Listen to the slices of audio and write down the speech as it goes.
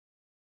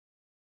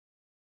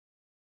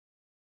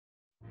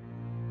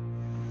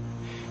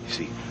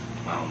See,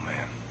 my old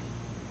man,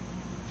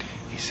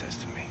 he says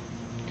to me,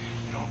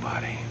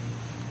 nobody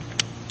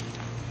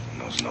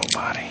knows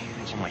nobody.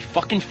 It's my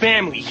fucking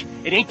family.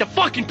 It ain't the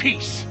fucking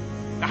peace.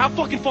 Now, how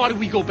fucking far did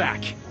we go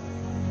back?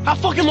 How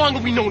fucking long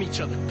have we known each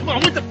other? Come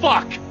on, what the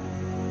fuck?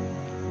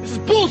 This is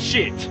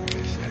bullshit.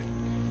 They said,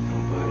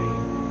 nobody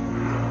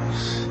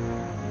knows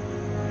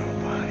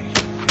nobody.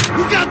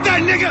 You got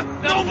that,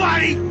 nigga?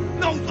 Nobody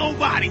knows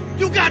nobody.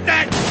 You got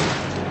that?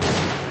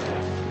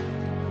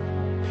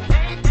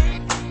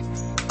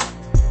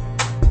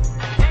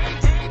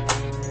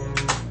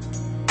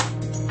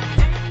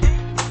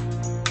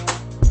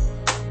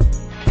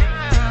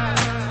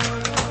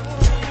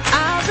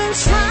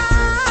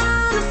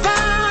 Trying to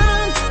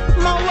find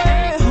my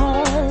way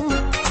home,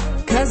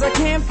 'cause I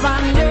can't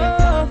find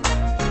love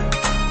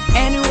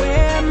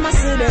anywhere in my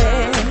city.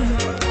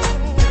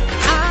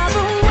 I've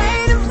been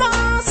waiting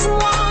for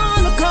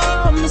someone to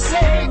come and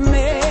save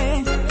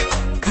me,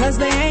 'cause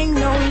there ain't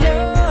no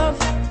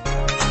love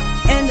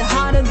in the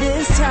heart of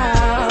this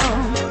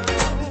town.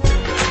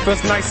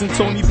 First nights and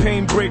Tony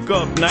Payne break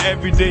up. Now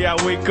every day I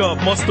wake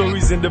up, more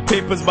stories in the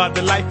papers about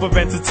the life of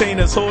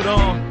entertainers. Hold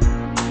on,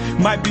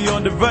 might be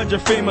on the verge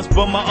of famous,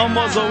 but my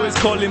ummah's always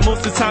calling.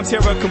 Most of the times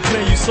here I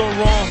complain, you so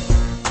wrong.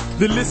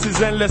 The list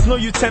is endless, know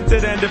you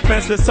tempted and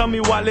defenseless. Tell me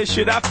why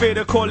should I fade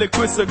or call it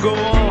quits or go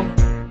on?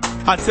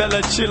 I tell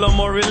her chill or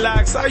more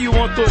relax. How you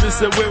won't throw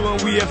this away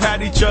when we have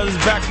had each other's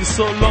backs for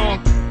so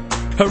long?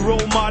 A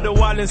role model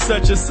while in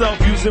search of self,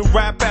 using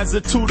rap as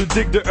a tool to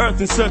dig the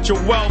earth in search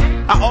of wealth.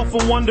 I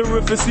often wonder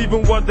if it's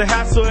even worth the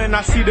hassle, and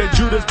I see that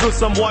Judas built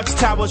some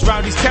watchtowers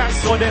round these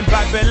castles. Or them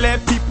Bel-Air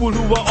people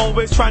who are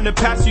always trying to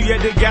pass you, yeah,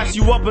 they gas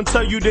you up and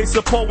tell you they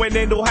support when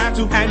they don't have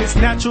to. And it's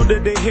natural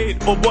that they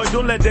hate, oh boy,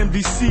 don't let them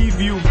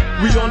deceive you.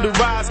 We on the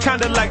rise,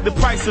 kinda like the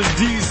price of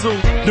diesel.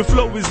 The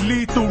flow is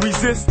lethal,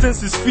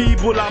 resistance is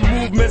feeble. Our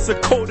movements are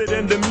coded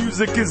and the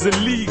music is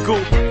illegal.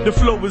 The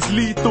flow is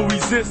lethal,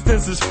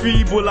 resistance is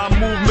feeble. Our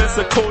movements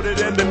are coded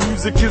and the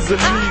music is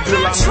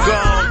illegal. I'm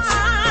gone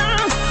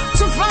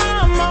to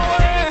find my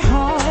way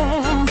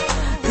home,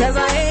 'cause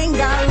I ain't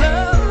got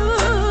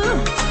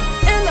love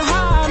in the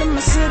heart of my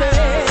city.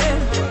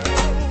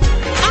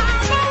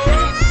 I'm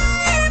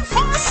waiting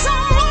for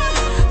someone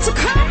to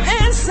come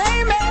and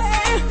save me.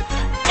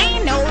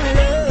 Ain't no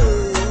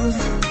love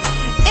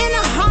in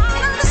the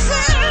heart of the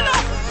city.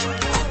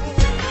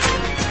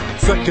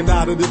 Second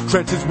out of the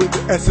trenches with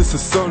the essence of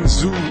Sun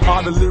Tzu.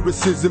 All the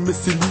lyricism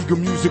is illegal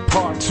music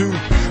part 2.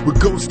 With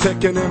Ghost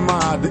Tech and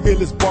MI, the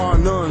illest bar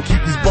none.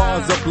 Keep these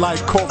bars up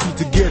like coffee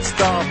to get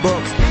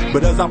Starbucks.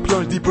 But as I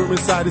plunge deeper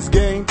inside this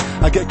game,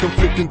 I get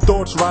conflicting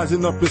thoughts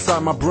rising up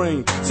inside my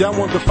brain. See, I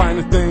want the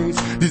finer things,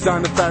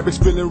 designer fabrics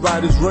feeling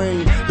right as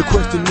rain. The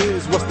question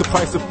is, what's the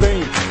price of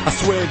fame? I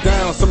swear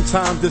down,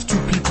 sometimes there's two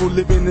people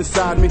living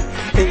inside me.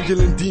 Angel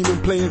and demon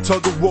playing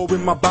tug of war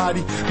in my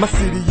body. My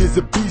city is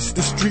a beast,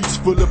 the streets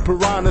full of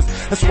piranhas.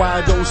 That's why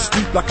I don't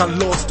sleep like I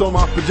lost all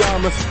my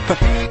pajamas.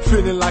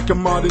 Feeling like a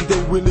modern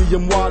day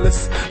William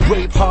Wallace.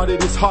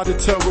 Brave-hearted, it's hard to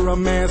tell where a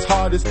man's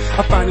heart is.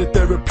 I find it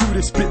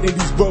therapeutic spitting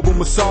these verbal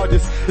massages.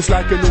 It's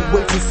like an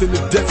oasis in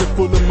a desert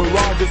full of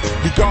mirages.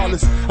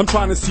 Regardless, I'm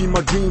trying to see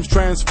my dreams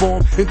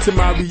transform into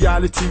my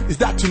reality. Is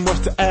that too much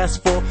to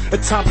ask for?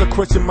 At times I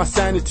question my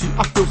sanity.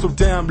 I feel so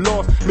damn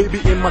lost. Maybe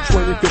in my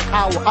 25th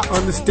hour I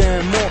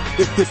understand more.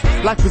 If this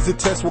life is a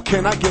test, well,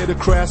 can I get a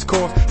crash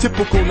course?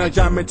 Typical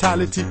Nigerian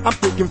mentality, I'm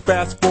thinking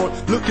fast forward.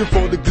 Looking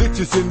for the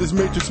glitches in this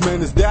matrix,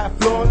 man, is that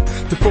flawed?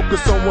 To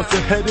focus on what's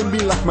ahead of me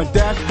like my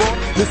dashboard.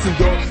 Listen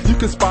dog, you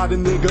can spot a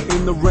nigga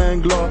in the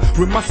Wrangler.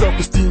 With my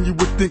self-esteem you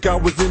would think I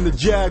was in the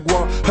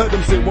Jaguar. Heard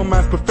them say one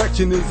man's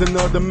perfection is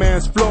another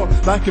man's flaw.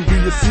 Life can be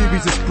a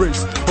series of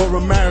sprints or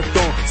a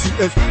marathon. See,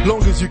 as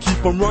long as you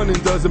keep on running,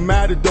 doesn't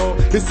matter dog.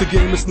 It's a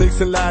game of snakes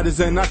and ladders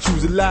and I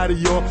choose a ladder,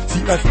 y'all.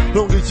 See, as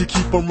long as you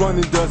keep on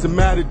running, doesn't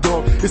matter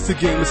dog. It's a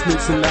game of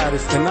snakes and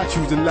ladders and I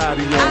choose a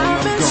ladder, y'all.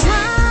 I've been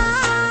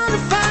trying to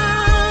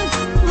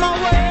find my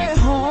way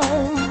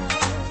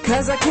home,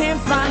 'cause I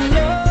can't find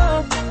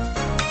love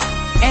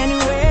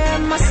anywhere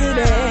in my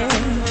city.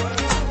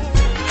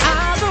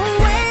 I've been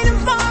waiting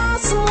for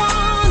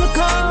someone to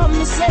come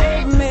and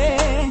save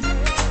me,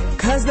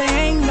 'cause there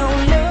ain't no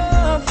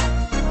love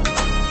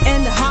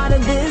in the heart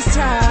of this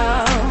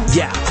town.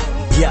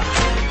 Yeah.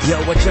 Yo,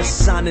 I just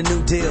signed a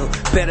new deal,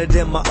 better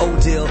than my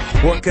old deal.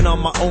 Working on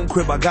my own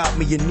crib, I got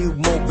me a new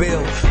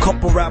mobile.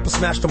 Couple rappers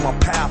smashed on my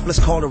path, let's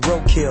call it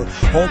roadkill.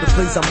 All the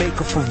plays I make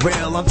are for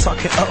real, I'm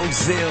talking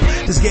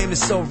Ozil. This game is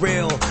so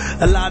real,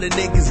 a lot of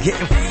niggas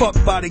getting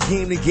fucked by the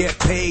game to get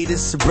paid.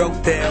 It's a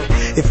broke deal.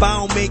 If I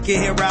don't make it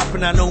here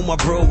rapping, I know my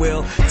bro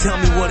will. Tell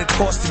me what it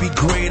costs to be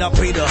great, I'll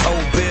pay the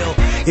whole bill.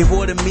 If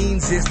what it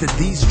means is that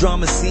these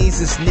drama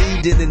scenes is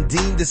needed and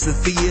deemed as a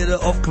theater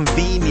of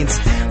convenience.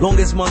 Long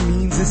as my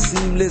means is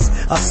seamless,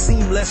 I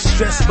seem less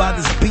stressed by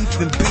this beef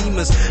and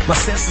beamers. My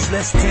senses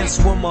less tense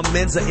when my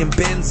men's are in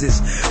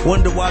Benzes.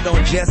 Wonder why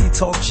don't Jazzy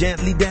talk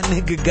gently? That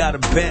nigga got a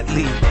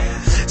Bentley.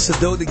 So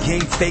though the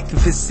game fake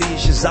and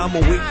facetious, I'ma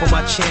wait for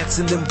my chance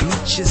in them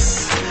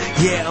bleachers.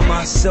 Yeah, I'm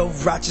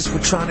myself righteous for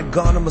trying to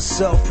garner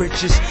myself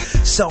riches.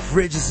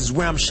 Self-riches is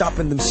where I'm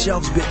shopping them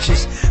shelves,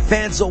 bitches.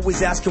 Fans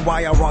always asking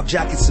why I rock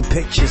jackets and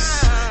pictures.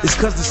 It's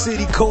cause the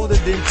city colder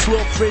than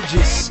 12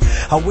 fridges.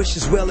 I wish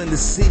as well in the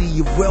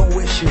city of well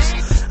wishes.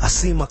 I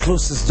see my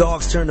closest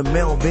dogs turn to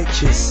male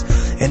bitches.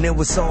 And it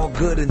was all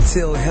good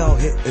until hell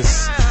hit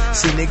us.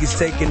 See niggas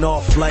taking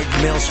off like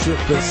male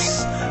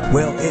strippers.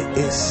 Well, it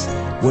is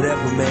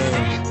whatever,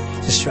 man.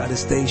 Just try to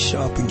stay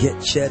sharp and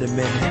get cheddar,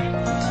 man.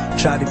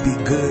 Try to be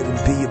good and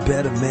be a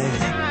better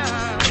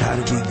man. Try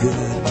to be good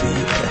and be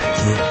a better,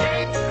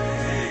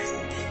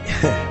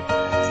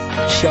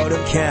 yeah. Show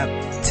them Camp,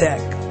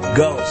 Tech,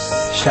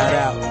 Ghost, shout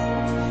out.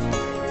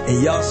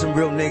 And y'all some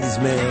real niggas,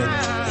 man.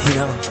 You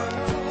know,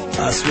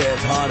 I swear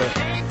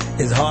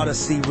it's harder to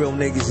see real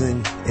niggas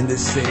in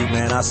this city,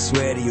 man. I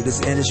swear to you,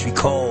 this industry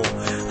cold.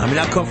 I mean,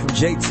 I come from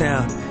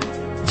J-Town.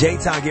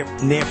 J-Town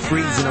get near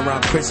freezing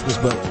around Christmas,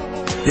 but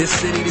this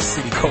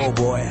city cold,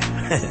 boy.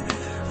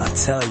 I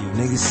tell you,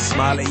 niggas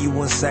smile at you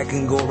 1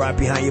 second, go right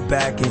behind your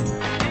back and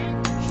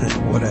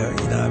whatever,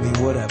 you know what I mean?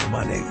 Whatever,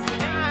 my nigga.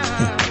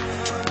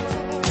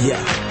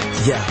 Yeah.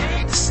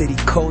 The city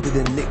colder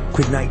than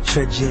liquid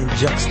nitrogen.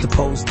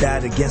 Juxtapose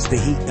that against the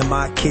heat in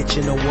my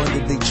kitchen. No wonder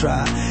they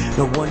try,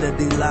 no wonder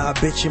they lie,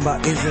 bitching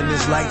about isn't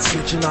this light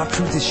switching off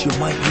truth that you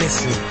might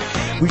listen.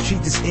 We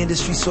treat this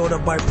industry sort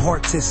of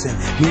bipartisan,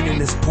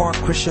 meaning it's part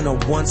Christian on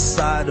one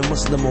side, a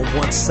Muslim on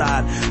one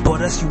side.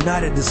 But us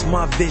united is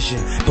my vision,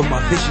 but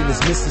my vision is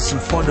missing some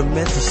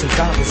fundamentals and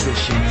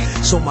composition.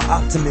 So my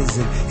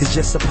optimism is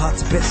just about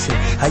to listen.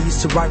 I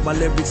used to write my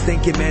lyrics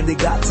thinking, man, they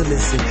got to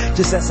listen.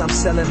 Just as I'm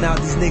selling out,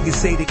 these niggas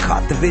say they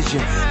caught the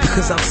vision.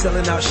 Because I'm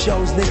selling out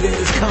shows, nigga,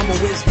 it's common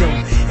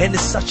wisdom. And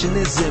it's such an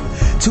ism,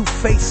 two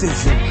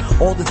faces, and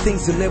all the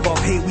things that live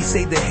off hate, we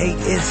say the hate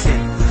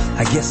isn't.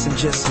 I guess I'm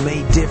just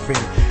made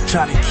different.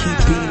 Try to keep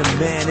being a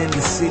man in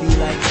the city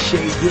like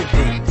Shay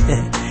Gibbon.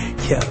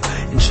 Yeah,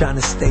 and trying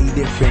to stay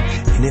different.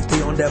 And if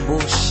they on that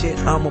bullshit,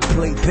 I'ma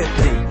play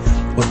Pippin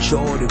or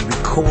Jordan,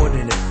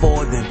 recording it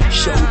for them,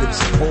 show them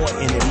support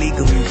and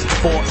illegal music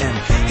for them.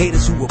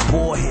 Haters who will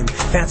bore him,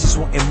 fans just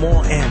wanting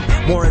more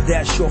and more of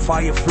that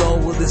surefire flow.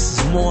 Well, this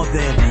is more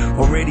than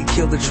already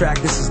killed the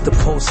track. This is the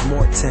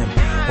post-mortem.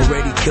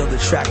 Already killed the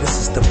track. This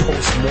is the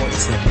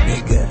post-mortem,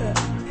 nigga.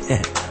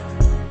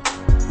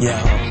 Yo,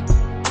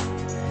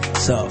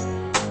 so,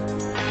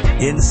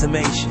 in the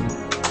summation,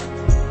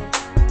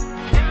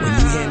 when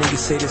you hear niggas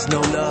say there's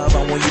no love,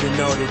 I want you to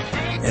know that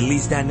at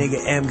least that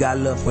nigga M got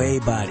love for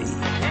everybody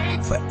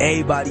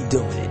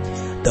doing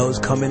it. Those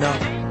coming up,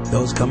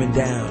 those coming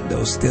down,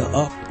 those still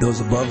up,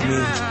 those above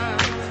me.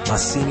 My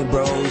senior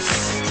bros,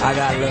 I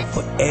got love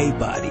for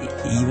everybody,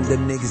 even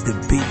them niggas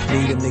that beat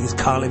me, them niggas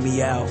calling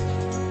me out.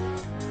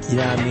 You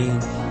know what I mean?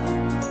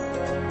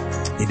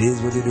 It is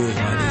what it is,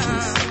 my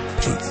niggas.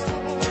 Peace.